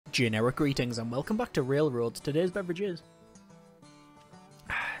Generic greetings and welcome back to Railroads. Today's beverage is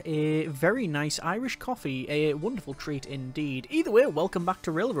a very nice Irish coffee, a wonderful treat indeed. Either way, welcome back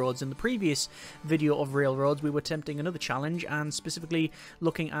to Railroads. In the previous video of Railroads, we were attempting another challenge and specifically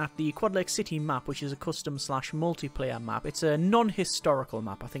looking at the Quad Lake City map, which is a custom/multiplayer map. It's a non-historical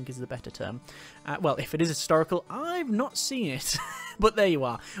map, I think is the better term. Well, if it is historical, I've not seen it. But there you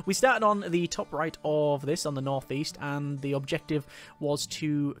are. We started on the top right of this, on the northeast, and the objective was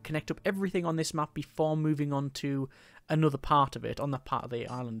to connect up everything on this map before moving on to another part of it, on that part of the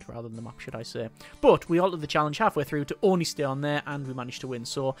island rather than the map, should I say. But we altered the challenge halfway through to only stay on there, and we managed to win.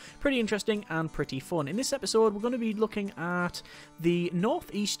 So pretty interesting and pretty fun. In this episode, we're going to be looking at the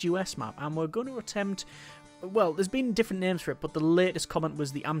northeast US map, and we're going to attempt... Well, there's been different names for it, but the latest comment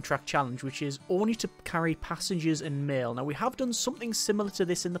was the Amtrak challenge, which is only to carry passengers and mail. Now, we have done something similar to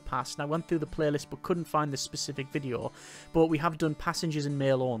this in the past, and I went through the playlist but couldn't find this specific video, but we have done passengers and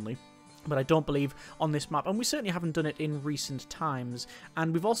mail only. But I don't believe on this map, and we certainly haven't done it in recent times.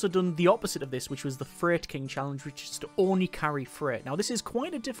 And we've also done the opposite of this, which was the Freight King challenge, which is to only carry freight. Now, this is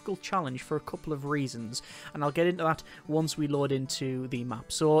quite a difficult challenge for a couple of reasons, and I'll get into that once we load into the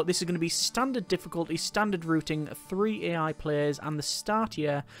map. So this is going to be standard difficulty, standard routing, 3 AI players, and the start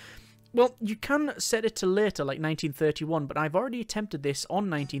here... Well, you can set it to later, like 1931, but I've already attempted this on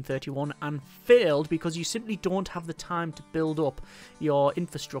 1931 and failed because you simply don't have the time to build up your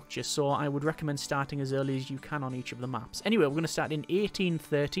infrastructure, so I would recommend starting as early as you can on each of the maps. Anyway, we're going to start in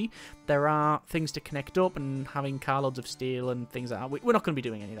 1830. There are things to connect up and having carloads of steel and things like that. We're not going to be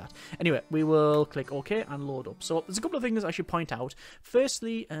doing any of that. Anyway, we will click OK and load up. So there's a couple of things I should point out.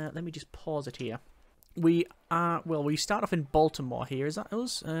 Firstly, let me just pause it here. We start off in Baltimore here. Is that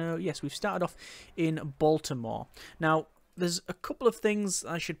us? Yes, we've started off in Baltimore. Now, there's a couple of things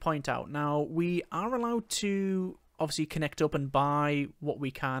I should point out. Now, we are allowed to obviously connect up and buy what we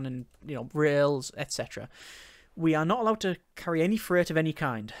can and, you know, rails, etc. We are not allowed to carry any freight of any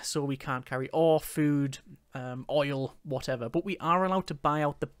kind, so we can't carry ore, food, oil, whatever, but we are allowed to buy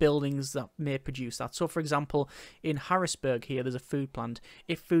out the buildings that may produce that. So, for example, in Harrisburg here, there's a food plant.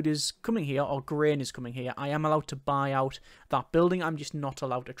 If food is coming here or grain is coming here, I am allowed to buy out that building. I'm just not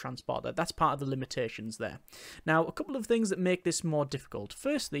allowed to transport that. That's part of the limitations there. Now, a couple of things that make this more difficult.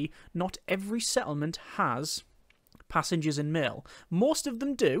 Firstly, not every settlement has passengers and mail. Most of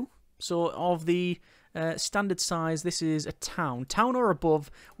them do. So, of the standard size, this is a town. Town or above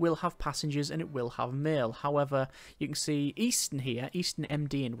will have passengers and it will have mail. However, you can see Easton here, Easton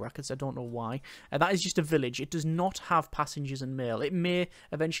MD in brackets, I don't know why. That is just a village. It does not have passengers and mail. It may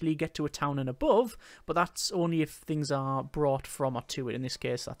eventually get to a town and above, but that's only if things are brought from or to it. In this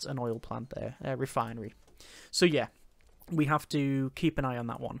case, that's an oil plant there, a refinery. So yeah, we have to keep an eye on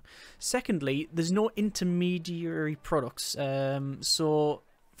that one. Secondly, there's no intermediary products. So...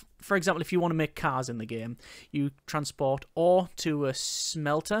 For example, if you want to make cars in the game, you transport ore to a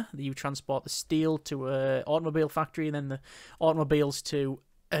smelter, you transport the steel to an automobile factory, and then the automobiles to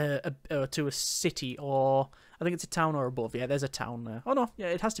a city, or I think it's a town or above. Yeah, there's a town there. Oh no, yeah,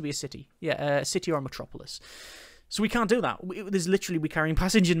 it has to be a city. Yeah, a city or a metropolis. So we can't do that. There's literally, we're carrying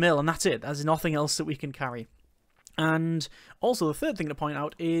passenger mail, and that's it. There's nothing else that we can carry. And also the third thing to point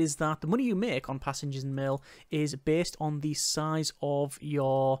out is that the money you make on passengers and mail is based on the size of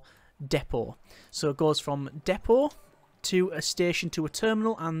your depot. So it goes from depot to a station to a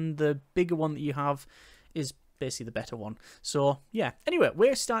terminal, and the bigger one that you have is basically the better one. So yeah, anyway,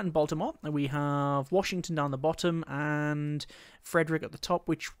 we're starting Baltimore, and we have Washington down the bottom and Frederick at the top,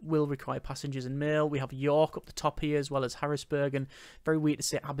 which will require passengers and mail. We have York up the top here, as well as Harrisburg, and very weird to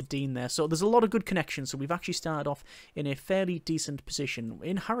say Aberdeen there. So there's a lot of good connections, so we've actually started off in a fairly decent position.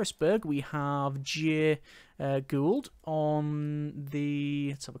 In Harrisburg, we have J. Gould on the,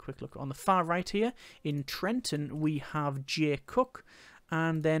 let's have a quick look, on the far right here. In Trenton, we have J. Cook.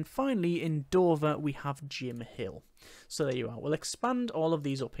 And then finally in Dover, we have Jim Hill. So there you are. We'll expand all of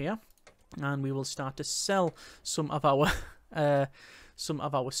these up here, and we will start to sell some of our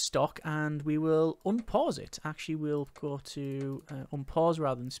stock, and we will unpause it. Actually, we'll go to unpause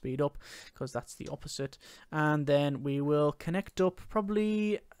rather than speed up, because that's the opposite. And then we will connect up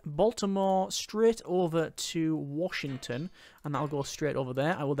probably Baltimore straight over to Washington, and that'll go straight over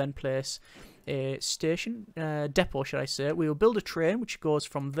there. I will then place a station, depot should I say. We will build a train which goes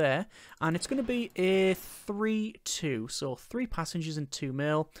from there, and it's going to be a 3-2, so 3 passengers and 2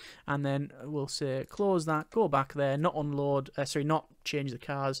 mail, and then we'll say close that, go back there, not unload, not change the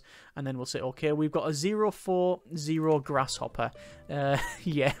cars, and then we'll say okay, we've got a 040 grasshopper.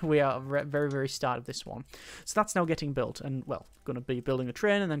 Yeah, we are at very start of this one, so that's now getting built, and well, going to be building a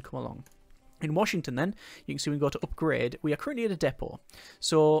train and then come along. In Washington, then, you can see we can go to upgrade. We are currently at a depot.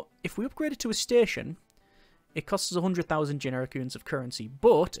 So if we upgrade it to a station, it costs us 100,000 genericons of currency,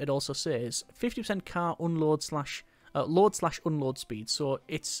 but it also says 50% car unload slash load/unload speed. So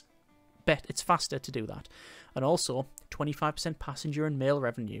it's faster to do that, and also 25% passenger and mail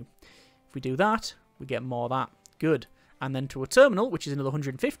revenue. If we do that, we get more of that. Good. And then to a terminal, which is another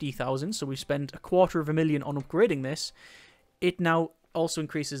 150,000. So we spend $250,000 on upgrading this. It now also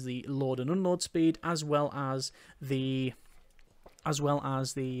increases the load and unload speed, as well as the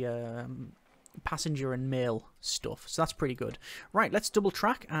passenger and mail stuff. So that's pretty good. Right, let's double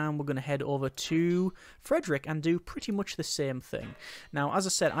track, and we're going to head over to Frederick and do pretty much the same thing. Now, as I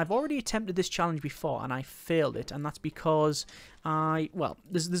said, I've already attempted this challenge before and I failed it, and that's because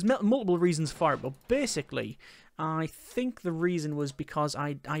there's multiple reasons for it, but basically I think the reason was because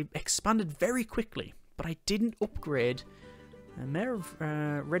I expanded very quickly, but I didn't upgrade Mayor of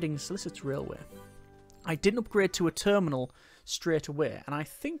Reading Solicits Railway. I didn't upgrade to a terminal straight away, and I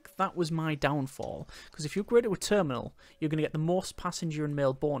think that was my downfall, because if you upgrade to a terminal, you're going to get the most passenger and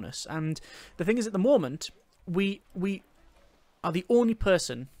mail bonus. And the thing is, at the moment, we are the only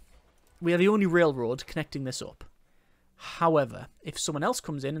railroad connecting this up. However, if someone else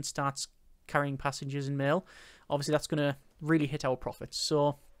comes in and starts carrying passengers and mail, obviously that's going to really hit our profits.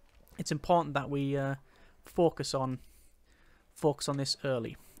 So it's important that we focus on this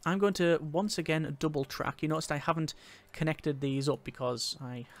early. I'm going to once again double track. You noticed I haven't connected these up because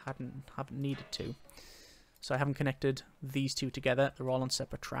I haven't needed to. So I haven't connected these two together. They're all on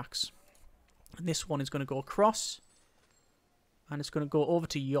separate tracks. And this one is going to go across, and it's going to go over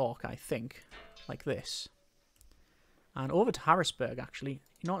to York, I think, like this. And over to Harrisburg, actually.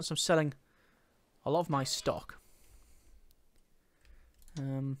 You notice I'm selling a lot of my stock.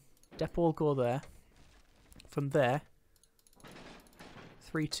 Depot will go there. From there,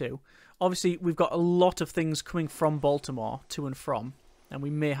 3-2. Obviously, we've got a lot of things coming from Baltimore to and from, and we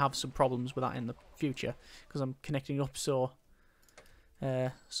may have some problems with that in the future because I'm connecting up so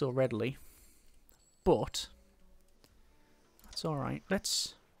readily. But that's all right.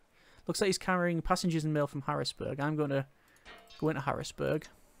 Looks like he's carrying passengers and mail from Harrisburg. I'm going to go into Harrisburg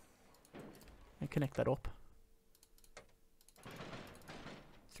and connect that up.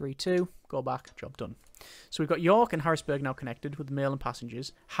 3-2. Go back. Job done. So we've got York and Harrisburg now connected with mail and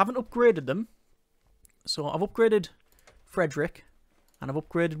passengers. Haven't upgraded them. So I've upgraded Frederick and I've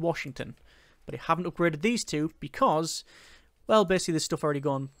upgraded Washington. But I haven't upgraded these two because, well, basically there's stuff already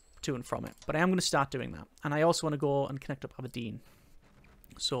going to and from it. But I am going to start doing that. And I also want to go and connect up Aberdeen.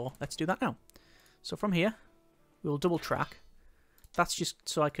 So let's do that now. So from here, we'll double track. That's just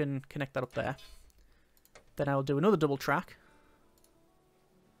so I can connect that up there. Then I'll do another double track.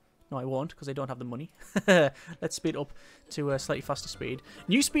 No, I won't, because I don't have the money. Let's speed up to a slightly faster speed.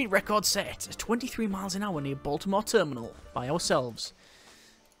 New speed record set. 23 miles an hour near Baltimore Terminal. By ourselves.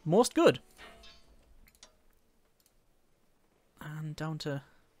 Most good. And down to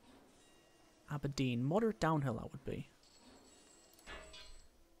Aberdeen. Moderate downhill, that would be.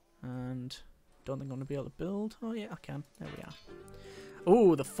 And don't think I'm going to be able to build. Oh, yeah, I can. There we are.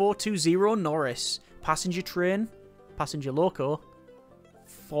 Oh, the 420 Norris. Passenger train. Passenger loco.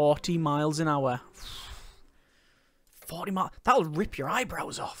 40 miles an hour. 40 miles. That'll rip your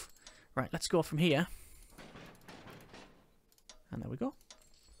eyebrows off. Right, let's go from here. And there we go.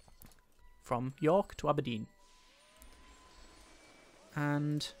 From York to Aberdeen.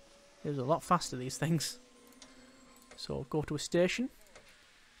 And it was a lot faster, these things. So go to a station.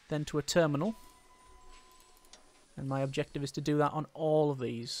 Then to a terminal. And my objective is to do that on all of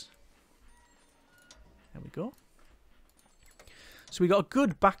these. There we go. So we got a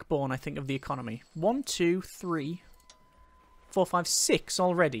good backbone, I think, of the economy. 1, 2, 3, 4, 5, 6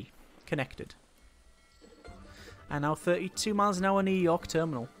 already connected. And now 32 miles an hour near York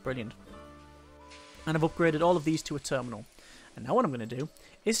Terminal. Brilliant. And I've upgraded all of these to a terminal. And now what I'm going to do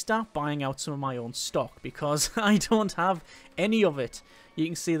is start buying out some of my own stock because I don't have any of it. You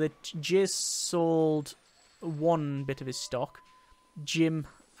can see that Jay sold one bit of his stock. Jim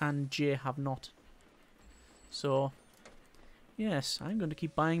and Jay have not. So yes, I'm going to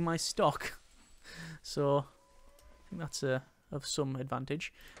keep buying my stock. So I think that's of some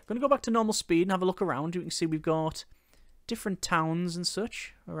advantage. I'm going to go back to normal speed and have a look around. You can see we've got different towns and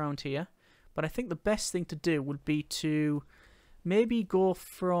such around here. But I think the best thing to do would be to maybe go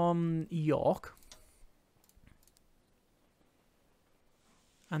from York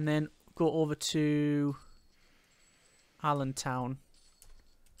and then go over to Allentown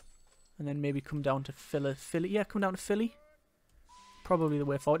and then maybe come down to Philly. Yeah, come down to Philly. Probably the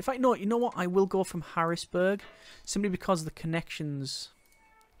way forward. In fact, no, you know what? I will go from Harrisburg simply because the connections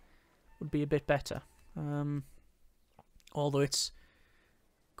would be a bit better. Although it's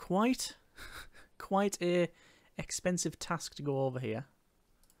quite a expensive task to go over here.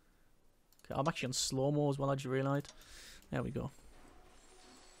 Okay, I'm actually on slow-mo as well, I just realised. There we go.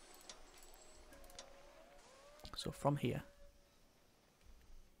 So from here,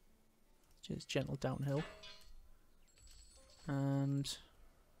 just gentle downhill. And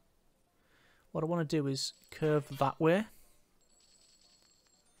what I want to do is curve that way.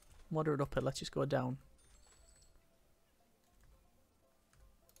 Moderate uphill, let's just go down.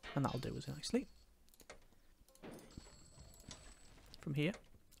 And that'll do us nicely. From here,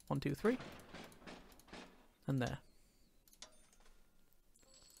 1, 2, 3. And there.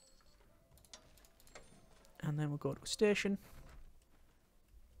 And then we'll go to a station.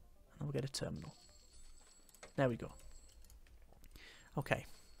 And we'll get a terminal. There we go. Okay.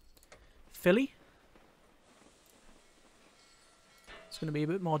 Philly. It's going to be a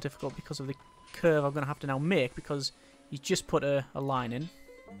bit more difficult because of the curve I'm going to have to now make, because he's just put a line in.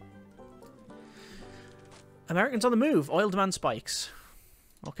 Americans on the move. Oil demand spikes.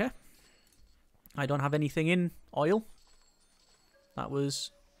 Okay. I don't have anything in oil. That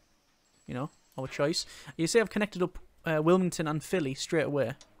was, you know, our choice. You see I've connected up Wilmington and Philly straight away.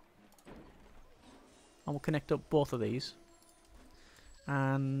 And we'll connect up both of these.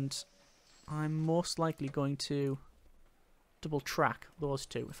 And I'm most likely going to double track those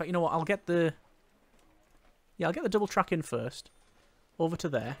two. In fact, you know what? I'll get the double track in first. Over to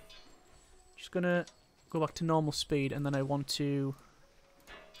there. Just gonna go back to normal speed, and then I want to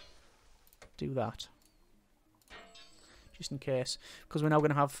do that. Just in case. Because we're now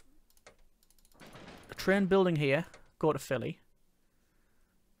going to have a train building here, go to Philly,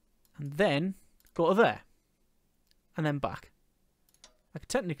 and then go to there, and then back. I could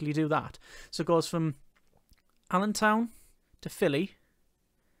technically do that. So it goes from Allentown to Philly,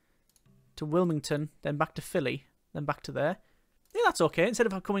 to Wilmington, then back to Philly, then back to there. Yeah, that's okay. Instead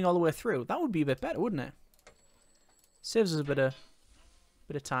of coming all the way through, that would be a bit better, wouldn't it? Saves us a bit of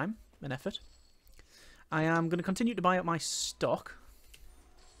time and effort. I am going to continue to buy up my stock.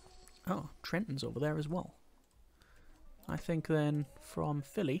 Oh, Trenton's over there as well. I think then from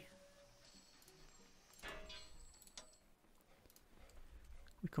Philly,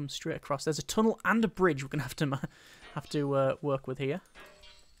 we come straight across. There's a tunnel and a bridge we're going to have to work with here.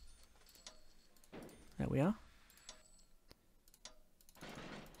 There we are.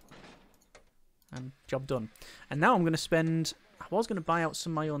 And job done. And now I'm going to spend... I was going to buy out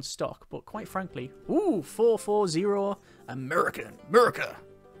some of my own stock, but quite frankly... Ooh, 440 America.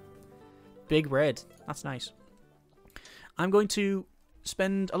 Big red. That's nice. I'm going to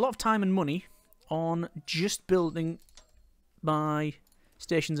spend a lot of time and money on just building my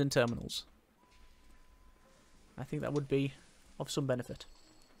stations and terminals. I think that would be of some benefit.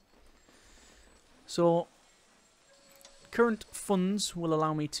 So, current funds will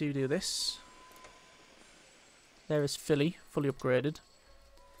allow me to do this. There is Philly, fully upgraded.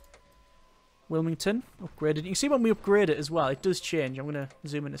 Wilmington, upgraded. You can see when we upgrade it as well, it does change. I'm going to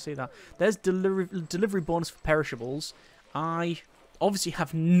zoom in to see that. There's delivery bonus for perishables. I obviously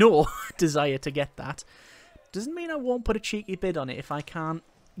have no desire to get that. Doesn't mean I won't put a cheeky bid on it if I can't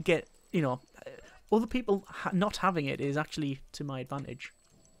get, you know, other people not having it is actually to my advantage.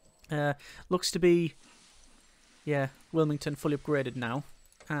 Looks to be, yeah, Wilmington fully upgraded now.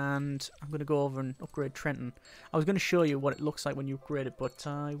 And I'm going to go over and upgrade Trenton. I was going to show you what it looks like when you upgrade it, but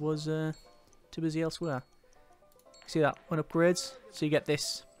I was too busy elsewhere. See that? When it upgrades, so you get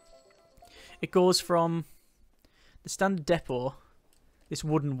this. It goes from the standard depot, this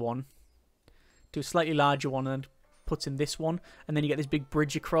wooden one, to a slightly larger one, and puts in this one. And then you get this big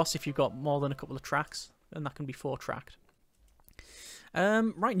bridge across if you've got more than a couple of tracks. And that can be 4-tracked.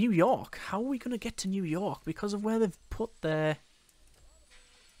 Right, New York. How are we going to get to New York? Because of where they've put their...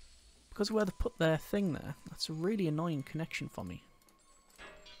 Because of where they put their thing there. That's a really annoying connection for me.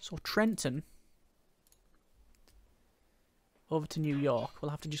 So Trenton over to New York.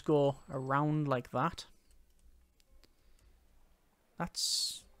 We'll have to just go around like that.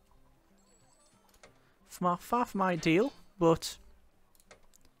 That's far from ideal, but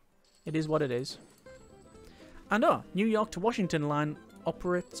it is what it is. And New York to Washington line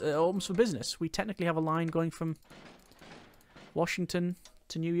operates opens for business. We technically have a line going from Washington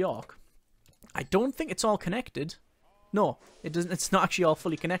to New York. I don't think it's all connected. No, it doesn't. It's not actually all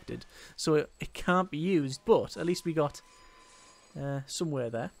fully connected, so it can't be used. But at least we got somewhere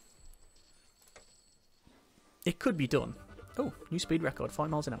there. It could be done. Oh, new speed record, 5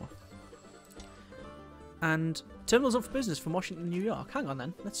 miles an hour. And terminals up for business from Washington to New York. Hang on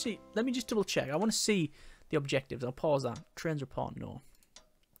then. Let's see. Let me just double check. I want to see the objectives. I'll pause that. Trains report, no.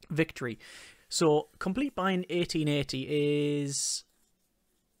 victory. So, complete by in 1880 is...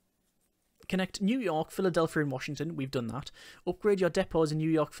 Connect New York, Philadelphia, and Washington. We've done that. Upgrade your depots in New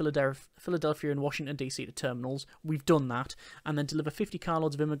York, Philadelphia, and Washington, D.C. to terminals. We've done that. And then deliver 50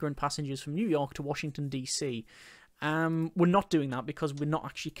 carloads of immigrant passengers from New York to Washington, D.C. We're not doing that because we're not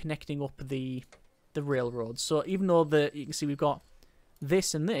actually connecting up the railroads. So even though you can see we've got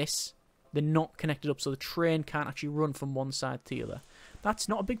this and this, they're not connected up. So the train can't actually run from one side to the other. That's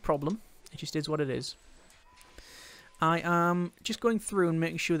not a big problem. It just is what it is. I am just going through and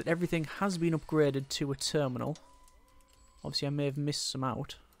making sure that everything has been upgraded to a terminal. Obviously, I may have missed some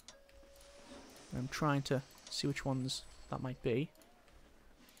out. I'm trying to see which ones that might be.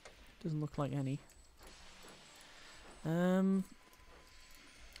 Doesn't look like any.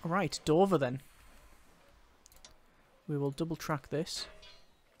 Alright, Dover then. We will double track this.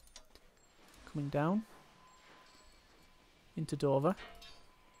 Coming down. Into Dover.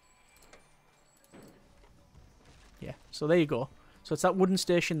 Yeah, so there you go. So it's that wooden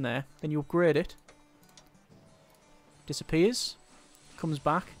station there. Then you upgrade it. Disappears. Comes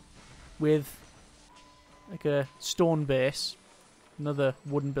back with like a stone base. Another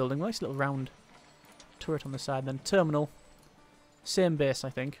wooden building. Nice little round turret on the side. Then terminal. Same base, I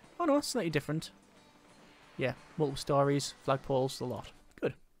think. Oh no, slightly different. Yeah, multiple stories, flagpoles, the lot.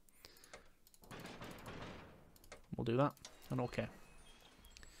 Good. We'll do that. And okay.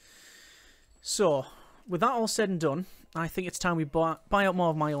 So... with that all said and done, I think it's time we buy out more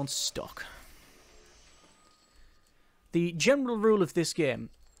of my own stock. The general rule of this game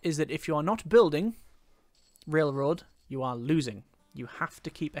is that if you are not building railroad, you are losing. You have to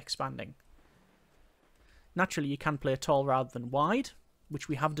keep expanding. Naturally, you can play tall rather than wide, which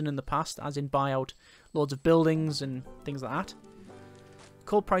we have done in the past, as in buy out loads of buildings and things like that.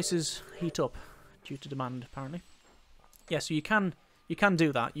 Coal prices heat up due to demand, apparently. Yeah, so you can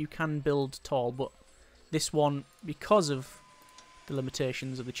do that. You can build tall, but this one, because of the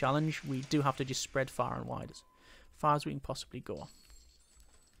limitations of the challenge, we do have to just spread far and wide, as far as we can possibly go.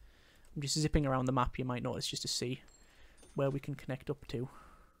 I'm just zipping around the map, you might notice, just to see where we can connect up to.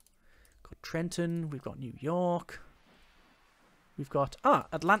 Got Trenton, we've got New York, we've got,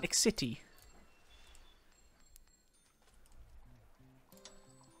 Atlantic City.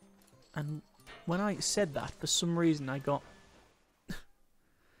 And when I said that, for some reason I got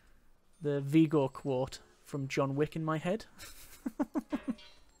the Vigo quote from John Wick in my head. I'm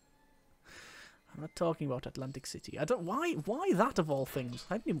not talking about Atlantic City. I don't... Why that of all things?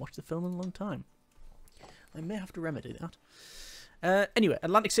 I haven't even watched the film in a long time. I may have to remedy that. Anyway,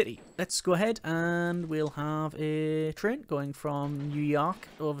 Atlantic City. Let's go ahead and we'll have a train going from New York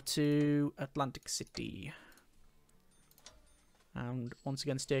over to Atlantic City. And once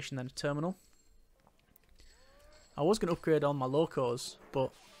again, station, then a terminal. I was going to upgrade all my locos,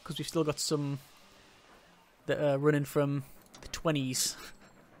 but because we've still got some that are running from the 20s.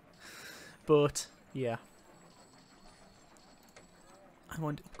 But, yeah. I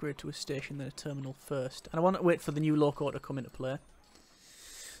want to upgrade to a station, then a terminal first. And I want to wait for the new loco to come into play.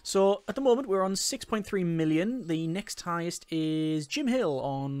 So, at the moment, we're on 6.3 million. The next highest is Jim Hill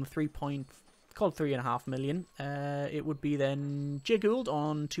on 3.5 million. It would be then Jay Gould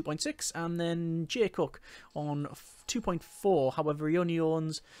on 2.6 and then Jay Cook on 2.4. However, he only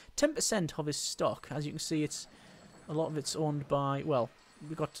owns 10% of his stock. As you can see, a lot of it's owned by, well,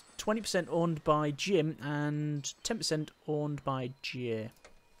 we've got 20% owned by Jim and 10% owned by Jay.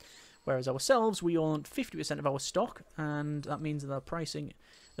 Whereas ourselves, we own 50% of our stock, and that means that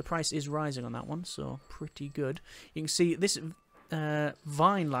the price is rising on that one, so pretty good. You can see this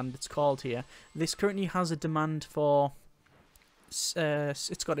Vineland, it's called here. This currently has a demand for.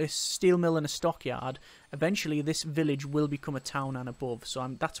 It's got a steel mill and a stockyard. Eventually, this village will become a town and above.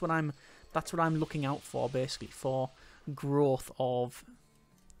 So that's what I'm looking out for, basically, for growth of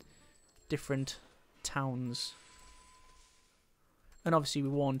different towns. And obviously, we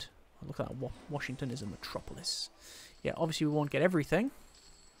won't. Look at that. Washington is a metropolis. Yeah, obviously, we won't get everything,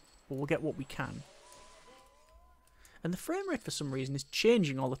 but we'll get what we can. And the frame rate, for some reason, is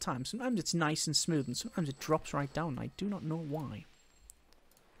changing all the time. Sometimes it's nice and smooth, and sometimes it drops right down. I do not know why.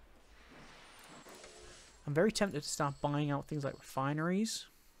 I'm very tempted to start buying out things like refineries.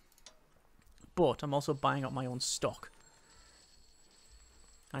 But I'm also buying out my own stock.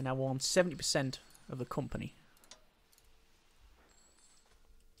 I now own 70% of the company.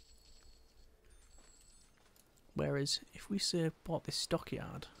 Whereas, if we say bought this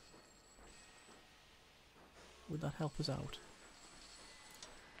stockyard, would that help us out?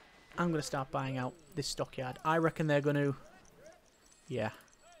 I'm going to start buying out this stockyard. I reckon they're going to... Yeah.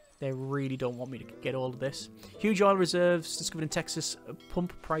 They really don't want me to get all of this. Huge oil reserves discovered in Texas.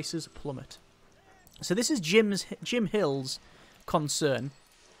 Pump prices plummet. So this is Jim Hill's concern.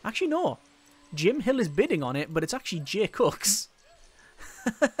 Actually, no. Jim Hill is bidding on it, but it's actually Jay Cook's.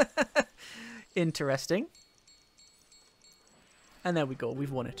 Interesting. And there we go.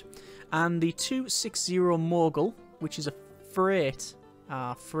 We've won it. And the 260 Mogul, which is a freight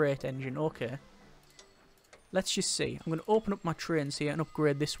engine. Okay. Let's just see. I'm going to open up my trains here and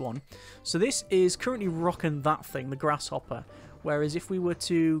upgrade this one. So this is currently rocking that thing, the Grasshopper. Whereas if we were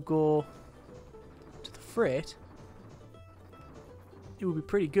to go to the freight, it would be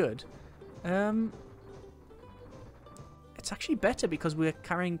pretty good. It's actually better because we're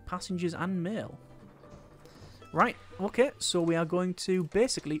carrying passengers and mail. Right, okay. So we are going to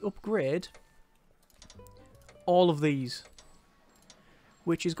basically upgrade all of these.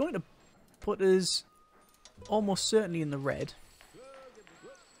 Which is going to put us almost certainly in the red.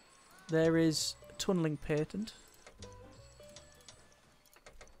 There is a tunnelling patent.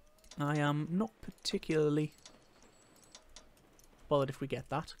 I am not particularly bothered if we get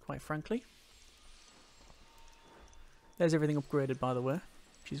that, quite frankly. There's everything upgraded, by the way,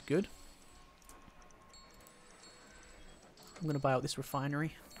 which is good. I'm going to buy out this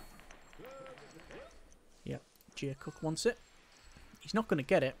refinery. Yep, Jay Cook wants it. He's not going to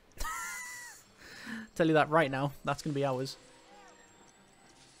get it. Tell you that right now. That's going to be ours.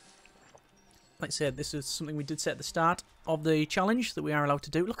 Like I said, this is something we did say at the start of the challenge that we are allowed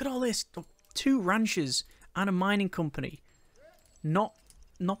to do. Look at all this. 2 ranches and a mining company. Not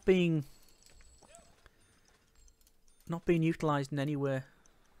being utilised in any way.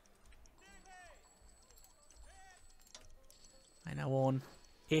 I now own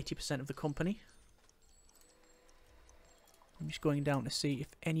 80% of the company. I'm just going down to see if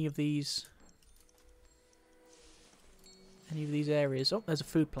any of these areas... Oh, there's a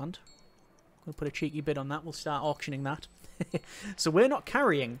food plant. I'm going to put a cheeky bid on that. We'll start auctioning that. So we're not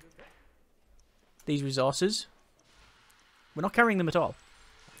carrying these resources. We're not carrying them at all.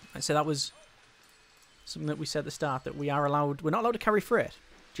 So that was something that we said at the start, that we are allowed... We're not allowed to carry freight.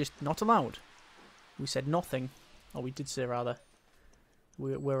 Just not allowed. We said nothing. Or we did say, rather.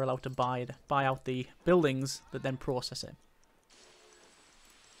 We're allowed to buy out the buildings that then process it.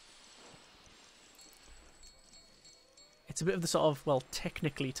 It's a bit of the sort of, well,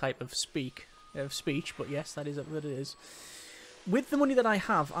 technically type of speech, but yes, that is what it is. With the money that I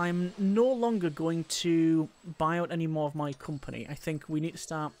have, I'm no longer going to buy out any more of my company. I think we need to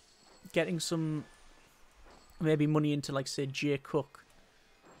start getting some, maybe money into, like, say, Jay Cook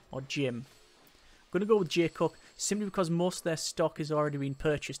or Jim. I'm going to go with Jay Cook simply because most of their stock has already been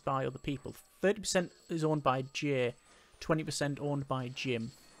purchased by other people. 30% is owned by Jay, 20% owned by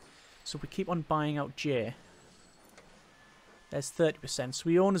Jim. So if we keep on buying out Jay, there's 30%. So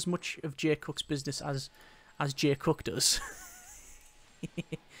we own as much of Jay Cook's business as Jay Cook does.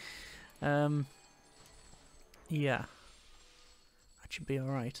 Yeah. That should be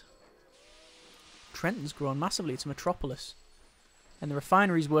alright. Trenton's grown massively. It's a metropolis. And the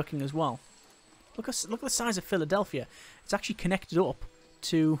refinery's working as well. Look at the size of Philadelphia. It's actually connected up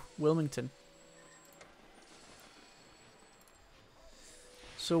to Wilmington.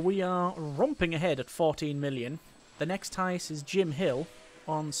 So we are romping ahead at 14 million. The next highest is Jim Hill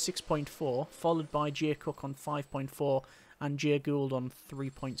on 6.4, followed by Jay Cook on 5.4 and Jay Gould on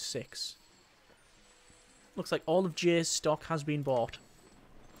 3.6. Looks like all of Jay's stock has been bought.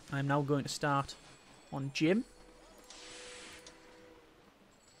 I'm now going to start on Jim.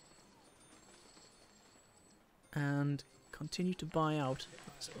 And continue to buy out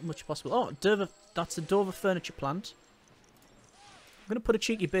as much as possible. Oh, Dover, that's the Dover furniture plant. I'm going to put a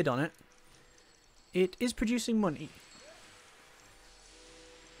cheeky bid on it. It is producing money.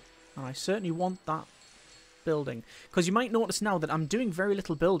 And I certainly want that building. Because you might notice now that I'm doing very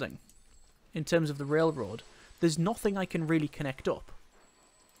little building in terms of the railroad. There's nothing I can really connect up.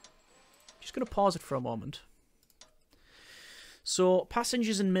 Just going to pause it for a moment. So,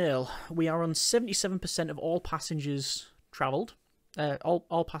 passengers and mail. We are on 77% of all passengers travelled.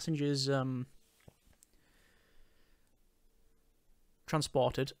 All passengers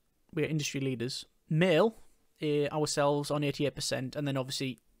transported. We are industry leaders. Mail, ourselves on 88%, and then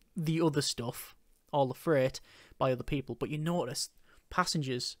obviously the other stuff, all the freight, by other people. But you notice,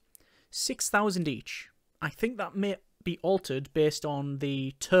 passengers, 6,000 each. I think that may be altered based on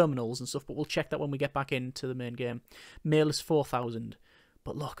the terminals and stuff, but we'll check that when we get back into the main game. Mail is 4,000.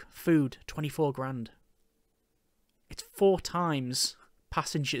 But look, food, 24 grand. It's 4 times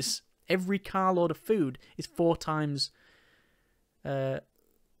passengers. Every carload of food is 4 times...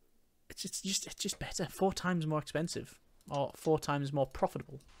 It's just better. 4 times more expensive. Or 4 times more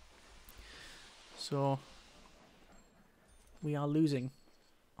profitable. So we are losing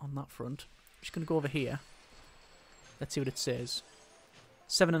on that front. I'm just going to go over here. Let's see what it says.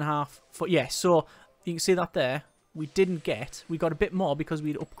 7.5 foot. Yeah, so you can see that there. We didn't get. We got a bit more because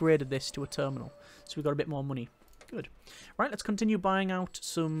we'd upgraded this to a terminal. So we got a bit more money. Good. Right, let's continue buying out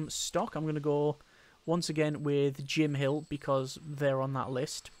some stock. I'm going to go once again with Jim Hill because they're on that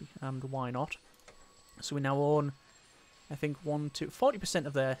list. And why not? So we now own, I think, 40%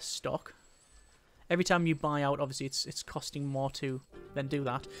 of their stock. Every time you buy out, obviously, it's costing more to then do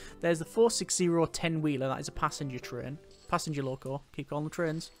that. There's the 460 10-wheeler. That is a passenger train. Passenger loco. Keep calling them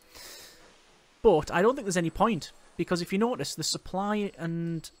trains. But I don't think there's any point. Because if you notice, the supply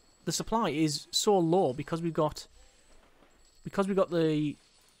is so low because we're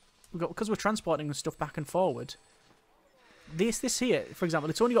transporting the stuff back and forward. This here, for example,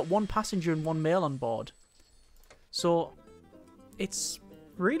 it's only got one passenger and one mail on board. So it's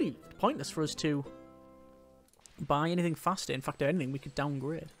really pointless for us to buy anything faster. In fact, anything we could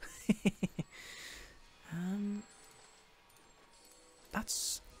downgrade.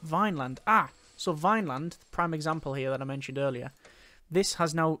 That's Vineland. So Vineland, prime example here that I mentioned earlier, this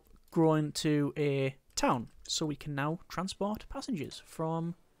has now grown to a town. So we can now transport passengers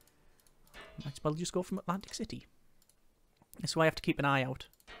from, might as well just go from Atlantic City. That's why I have to keep an eye out.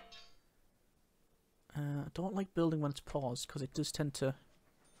 I don't like building when it's paused because it does tend to,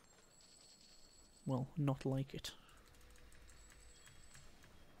 well, not like it.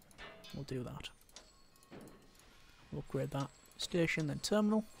 We'll do that. We'll upgrade that station, then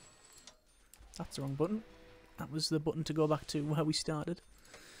terminal. That's the wrong button. That was the button to go back to where we started.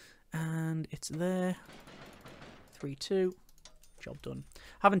 And it's there. 3-2. Job done.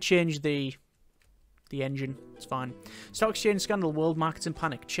 Haven't changed the engine. It's fine. Stock exchange scandal. World markets in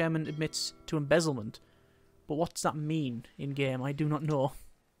panic. Chairman admits to embezzlement. But what does that mean in game? I do not know.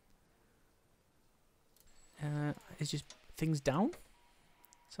 Is just things down?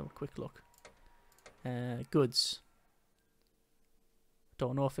 Let's have a quick look. Goods.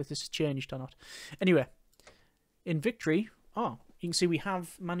 Don't know if this has changed or not. Anyway, in victory, you can see we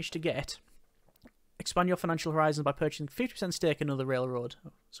have managed to get expand your financial horizon by purchasing 50% stake in another railroad.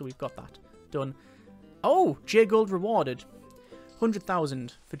 So we've got that done. Oh, J Gould rewarded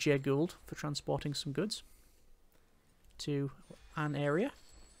 100,000 for J Gould for transporting some goods to an area.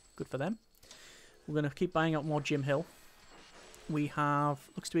 Good for them. We're going to keep buying out more Jim Hill. We have,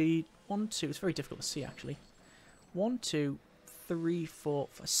 looks to be 1, 2, it's very difficult to see actually. 1, 2, 3, 4,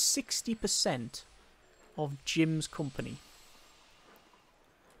 60% of Jim's company.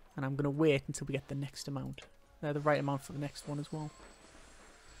 And I'm going to wait until we get the next amount. They're the right amount for the next one as well.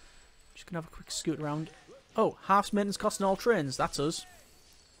 Just going to have a quick scoot around. Oh, half maintenance costs on all trains. That's us.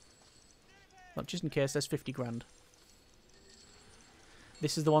 Well, just in case, there's 50 grand.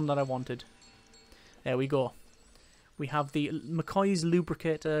 This is the one that I wanted. There we go. We have the McCoy's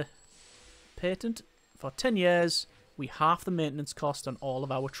lubricator patent. For 10 years, we half the maintenance cost on all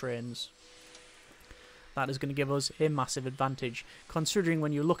of our trains. That is going to give us a massive advantage. Considering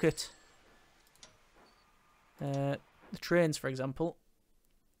when you look at the trains, for example,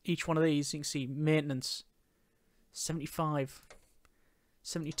 each one of these, you can see maintenance 75,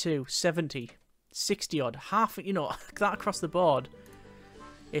 72, 70, 60 odd. Half, you know, that across the board.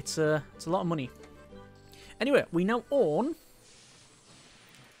 It's a lot of money. Anyway, we now own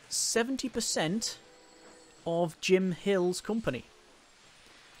 70% of Jim Hill's company.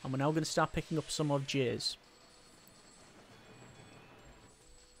 And we're now going to start picking up some of J's.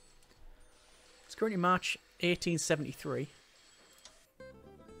 It's currently March 1873.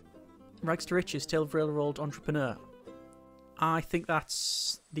 Rags to Riches, Tale of Railroad Entrepreneur. I think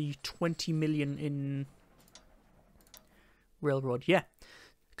that's the 20 million in railroad. Yeah.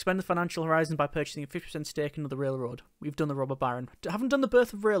 Expand the financial horizon by purchasing a 50% stake in another railroad. We've done the Robber Baron. Haven't done the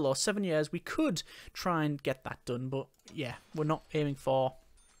Birth of Rail Law. 7 years. We could try and get that done, but yeah, we're not aiming for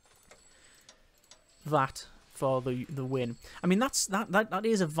that for the win. I mean, that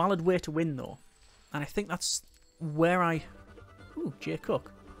is a valid way to win, though. And I think that's where I... Ooh, Jay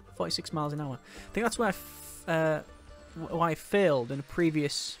Cook. 46 miles an hour. I think that's where I failed in a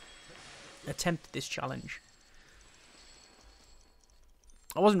previous attempt at this challenge.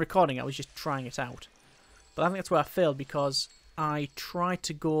 I wasn't recording, I was just trying it out. But I think that's where I failed because I tried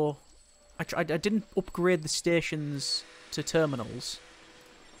to go... I didn't upgrade the stations to terminals.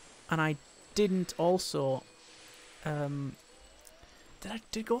 And I didn't also... Did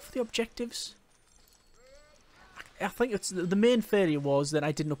I go for the objectives? I think it's the main failure was that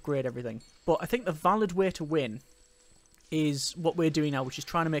I didn't upgrade everything. But I think the valid way to win is what we're doing now, which is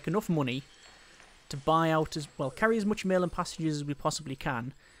trying to make enough money to buy out as well, carry as much mail and passengers as we possibly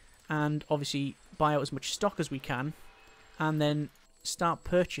can, and obviously buy out as much stock as we can, and then start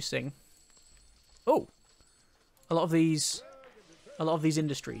purchasing. Oh, a lot of these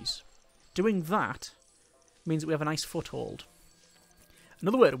industries. Doing that means that we have a nice foothold.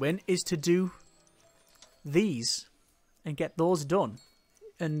 Another way to win is to do these and get those done.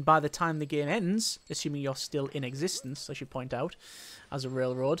 And by the time the game ends, assuming you're still in existence, I should point out, as a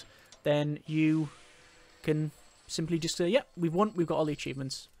railroad, then you can simply just say, yep, we've won, we've got all the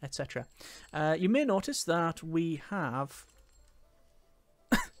achievements, etc. You may notice that we have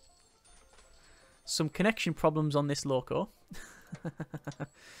some connection problems on this loco.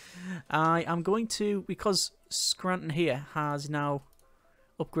 I am going to, because Scranton here has now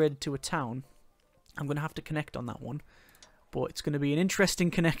upgraded to a town, I'm going to have to connect on that one. But it's going to be an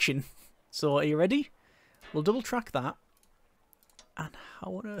interesting connection. So are you ready? We'll double track that. And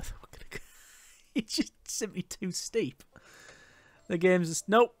how on earth are we going to go? It's just simply too steep. The game's just,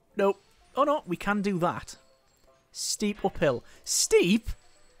 nope, nope. Oh no, we can do that. Steep uphill. Steep?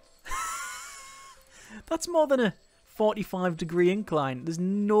 That's more than a 45-degree incline. There's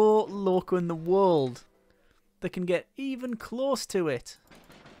no loco in the world that can get even close to it.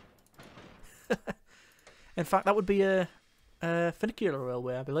 In fact, that would be a funicular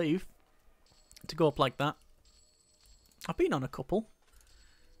railway, I believe, to go up like that. I've been on a couple.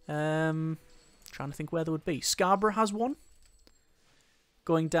 Trying to think where there would be. Scarborough has one.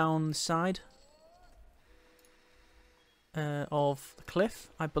 Going down the side of the cliff,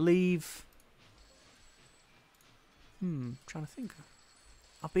 I believe. Trying to think.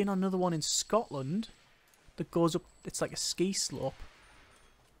 I've been on another one in Scotland that goes up. It's like a ski slope.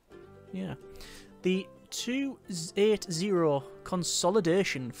 Yeah. The 280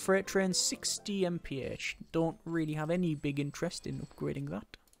 consolidation freight train 60 mph. Don't really have any big interest in upgrading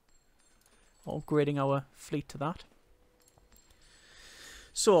that. Or upgrading our fleet to that.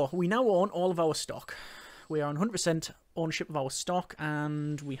 So, we now own all of our stock. We are on 100% ownership of our stock,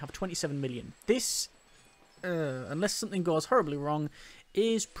 and we have 27 million. This, unless something goes horribly wrong,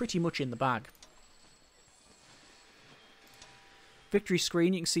 is pretty much in the bag. Victory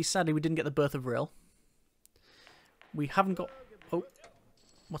screen, you can see sadly we didn't get the Birth of Rail. We haven't got... Oh,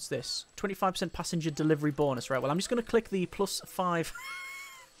 what's this? 25% passenger delivery bonus. Right, well I'm just going to click the plus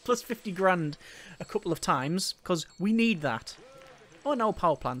 50 grand a couple of times, because we need that. Oh, no,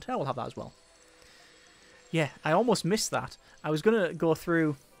 power plant. I will have that as well. Yeah, I almost missed that. I was going to go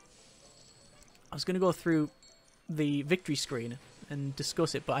through the victory screen and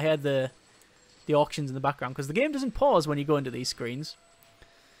discuss it, but I had the auctions in the background, because the game doesn't pause when you go into these screens.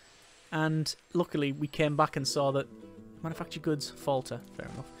 And luckily we came back and saw that manufactured goods falter. Fair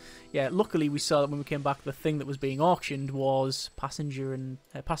enough. Yeah, luckily we saw that when we came back, the thing that was being auctioned was passenger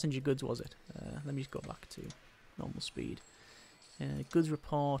goods, was it? Let me just go back to normal speed. Goods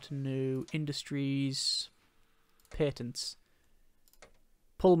report, new industries, patents,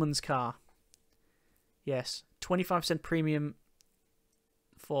 Pullman's car. Yes, 25% premium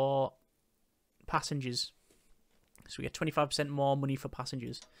for passengers. So we get 25% more money for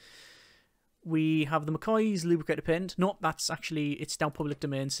passengers. We have the McCoy's lubricator paint. Nope, that's actually, it's now public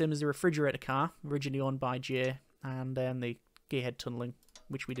domain. Same as the refrigerator car, originally owned by Jay, and then the gearhead tunneling,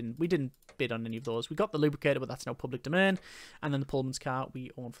 which we didn't bid on any of those. We got the lubricator, but that's now public domain. And then the Pullman's car we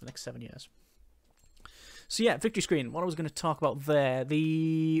own for the next 7 years. So yeah, victory screen. What I was going to talk about there.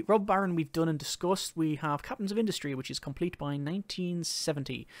 The Rob Baron we've done and discussed. We have Captains of Industry, which is complete by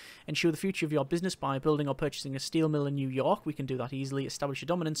 1970. Ensure the future of your business by building or purchasing a steel mill in New York. We can do that easily. Establish a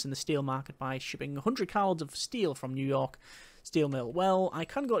dominance in the steel market by shipping 100 carloads of steel from New York steel mill. Well, I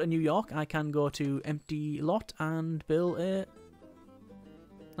can go to New York. I can go to Empty Lot and build a...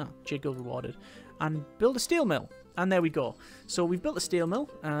 Oh, Jade Gold rewarded. And build a steel mill. And there we go. So we've built a steel mill.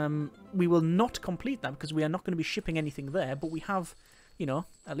 We will not complete that because we are not going to be shipping anything there. But we have, you know,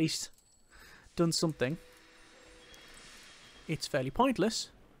 at least done something. It's fairly pointless.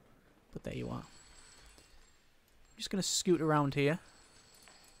 But there you are. I'm just going to scoot around here.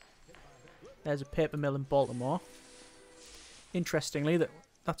 There's a paper mill in Baltimore. Interestingly,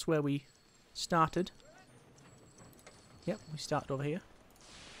 that's where we started. Yep, we started over here.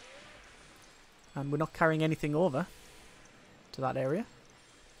 And we're not carrying anything over to that area.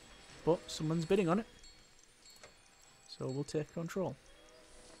 But someone's bidding on it. So we'll take control.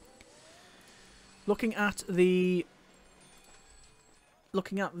 Looking at the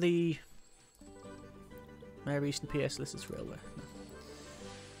Meier Eastern PS Listers Railway. No.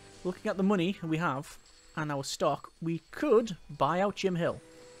 Looking at the money we have and our stock, we could buy out Jim Hill.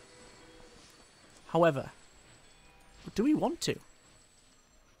 However, do we want to?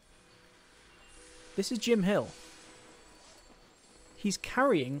 This is Jim Hill. He's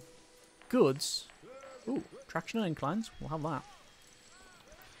carrying goods Ooh, traction on inclines. We'll have that.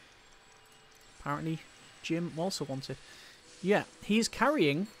 Apparently, Jim also wants it. Yeah, he's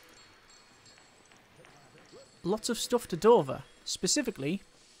carrying lots of stuff to Dover. Specifically,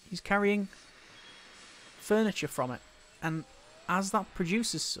 he's carrying furniture from it. And as that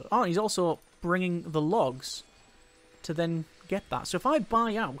produces... Oh, he's also bringing the logs to then get that. So if I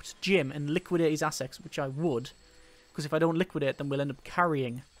buy out Jim and liquidate his assets, which I would, because if I don't liquidate them, we'll end up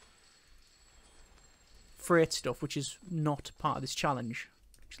carrying freight stuff, which is not part of this challenge.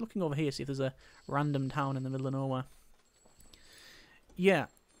 Just looking over here, see if there's a random town in the middle of nowhere. Yeah,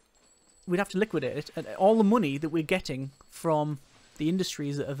 we'd have to liquidate it, and all the money that we're getting from the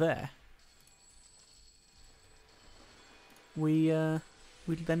industries that are there, we'd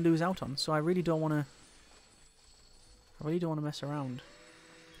then lose out on. So I really don't want to. I really don't want to mess around.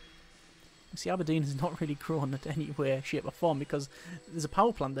 You see, Aberdeen has not really grown at any way, shape or form because there's a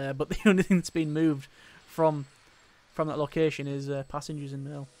power plant there, but the only thing that's been moved from that location is passengers and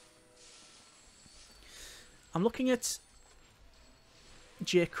mail. I'm looking at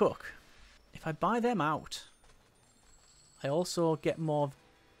J. Cook. If I buy them out, I also get more...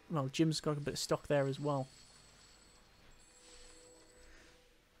 Well, Jim's got a bit of stock there as well.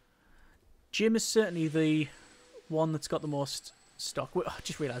 Jim is certainly the one that's got the most stock. I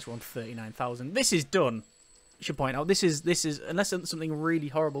just realised we're on 39,000. This is done. I should point out, this is unless something really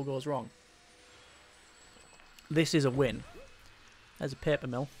horrible goes wrong, this is a win. There's a paper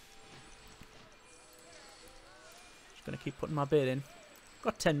mill. Just going to keep putting my bid in.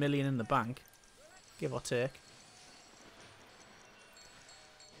 Got 10 million in the bank, give or take.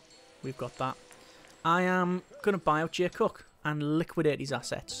 We've got that. I am going to buy out J. Cook and liquidate his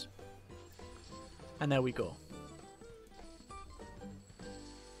assets. And there we go.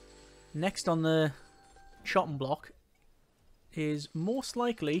 Next on the chopping block is most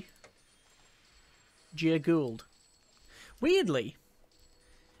likely J. Gould. Weirdly.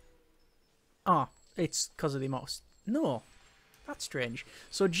 Ah, it's because of the amount of... No, that's strange.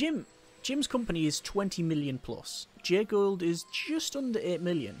 So Jim's company is 20 million plus. J. Gould is just under 8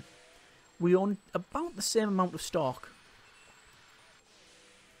 million. We own about the same amount of stock.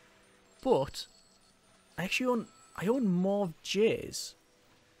 But I own more of J's.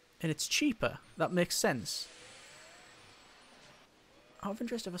 And it's cheaper. That makes sense. Out of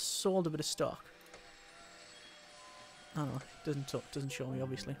interest, have I sold a bit of stock? Oh, it doesn't show me,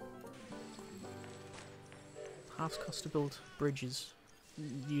 obviously. Half cost to build bridges.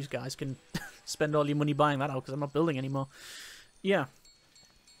 You guys can spend all your money buying that out because I'm not building anymore. Yeah.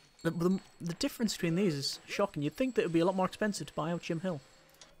 The difference between these is shocking. You'd think that it would be a lot more expensive to buy out Jim Hill.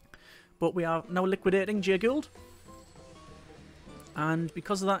 But we are now liquidating J. Gould. And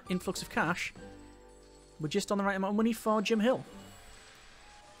because of that influx of cash, we're just on the right amount of money for Jim Hill.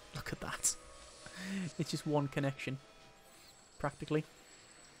 Look at that. It's just one connection, practically.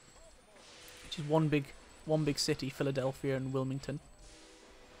 It's just one big city, Philadelphia and Wilmington.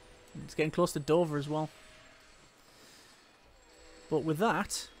 And it's getting close to Dover as well. But with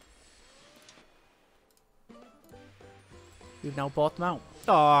that, we've now bought them out.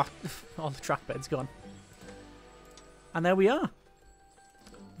 Ah, all the track bed's gone. And there we are.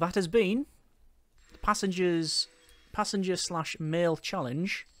 That has been the passenger/mail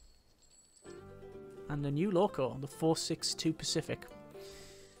challenge and a new loco, the 462 Pacific.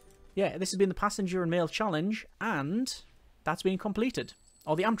 Yeah, this has been the passenger and mail challenge, and that's been completed.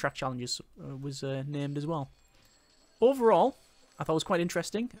 Or the Amtrak challenges was named as well. Overall, I thought it was quite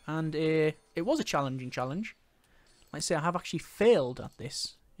interesting, and it was a challenging challenge. Like I say, I have actually failed at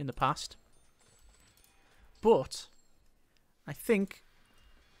this in the past, but I think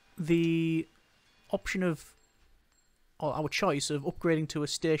the option of, or our choice of upgrading to a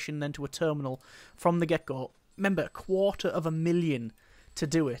station then to a terminal from the get-go, remember, 250,000 to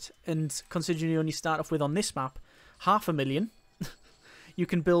do it, and considering you only start off with on this map 500,000, you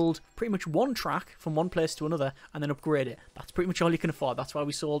can build pretty much one track from one place to another and then upgrade it. That's pretty much all you can afford. That's why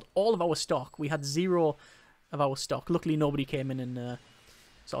we sold all of our stock. We had 0 of our stock. Luckily nobody came in and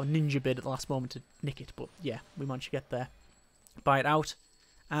sort of ninja bid at the last moment to nick it, but yeah, we managed to get there, buy it out,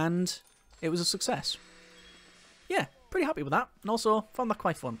 and it was a success. Yeah, pretty happy with that, and also found that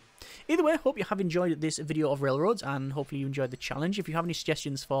quite fun. Either way, hope you have enjoyed this video of Railroads, and hopefully you enjoyed the challenge. If you have any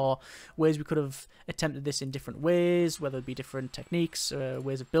suggestions for ways we could have attempted this in different ways, whether it be different techniques,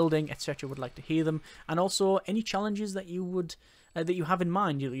 ways of building, etc., would like to hear them. And also any challenges that you would that you have in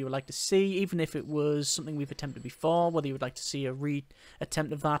mind that you would like to see, even if it was something we've attempted before, whether you would like to see a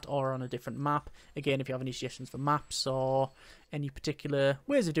re-attempt of that or on a different map. Again, if you have any suggestions for maps or any particular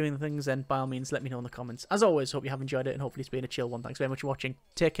ways of doing things, then by all means let me know in the comments. As always, hope you have enjoyed it, and hopefully it's been a chill one. Thanks very much for watching.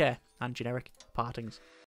 Take care, and generic partings.